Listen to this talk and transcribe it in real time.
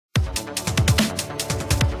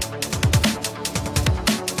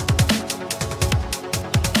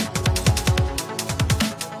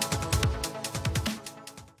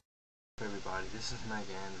this is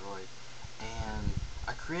Mega Android, and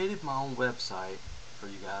I created my own website for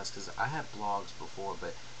you guys because I had blogs before,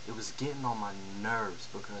 but it was getting on my nerves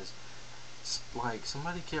because like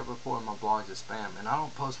somebody kept reporting my blogs as spam, and I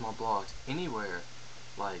don't post my blogs anywhere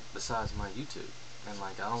like besides my YouTube, and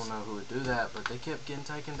like I don't know who would do that, but they kept getting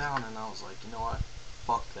taken down, and I was like, you know what,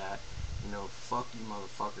 fuck that, you know, fuck you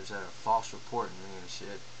motherfuckers that are false reporting me and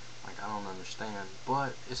shit. Like I don't understand,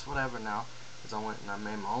 but it's whatever now, because I went and I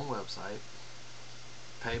made my own website,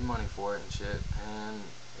 paid money for it and shit, and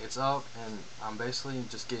it's up, and I'm basically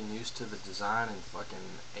just getting used to the design and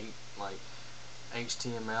fucking like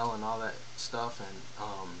HTML and all that stuff, and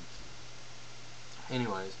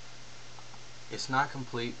anyways, it's not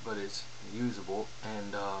complete, but it's usable,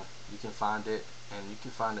 and you can find it, and you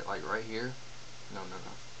can find it like right here. No,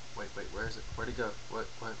 wait, where is it? Where'd it go? What,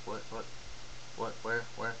 where?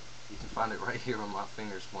 You can find it right here on my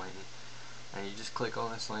fingers pointing, and you just click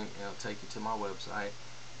on this link, and it'll take you to my website,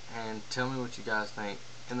 and tell me what you guys think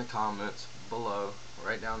in the comments below,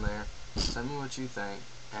 right down there. Tell me what you think,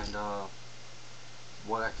 and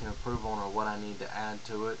what I can improve on or what I need to add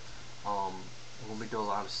to it. We'll be doing a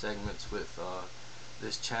lot of segments with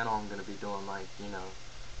this channel. I'm going to be doing, like, you know,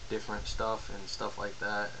 different stuff and stuff like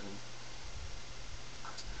that, and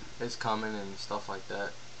it's coming and stuff like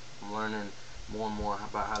that. I'm learning more and more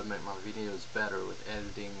about how to make my videos better with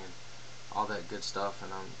editing and all that good stuff,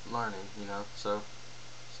 and I'm learning, you know, so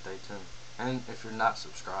stay tuned. And if you're not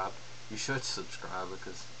subscribed, you should subscribe,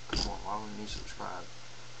 because come on, why wouldn't you subscribe?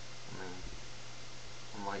 I mean,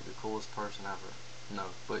 I'm like the coolest person ever. No,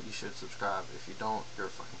 but you should subscribe. If you don't, you're a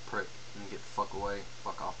fucking prick. You can get the fuck away,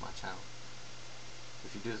 fuck off my channel.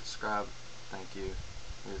 If you do subscribe, thank you.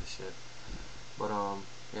 You're the shit. But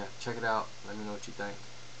yeah, check it out. Let me know what you think.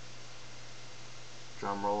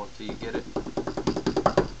 Drum roll until you get it.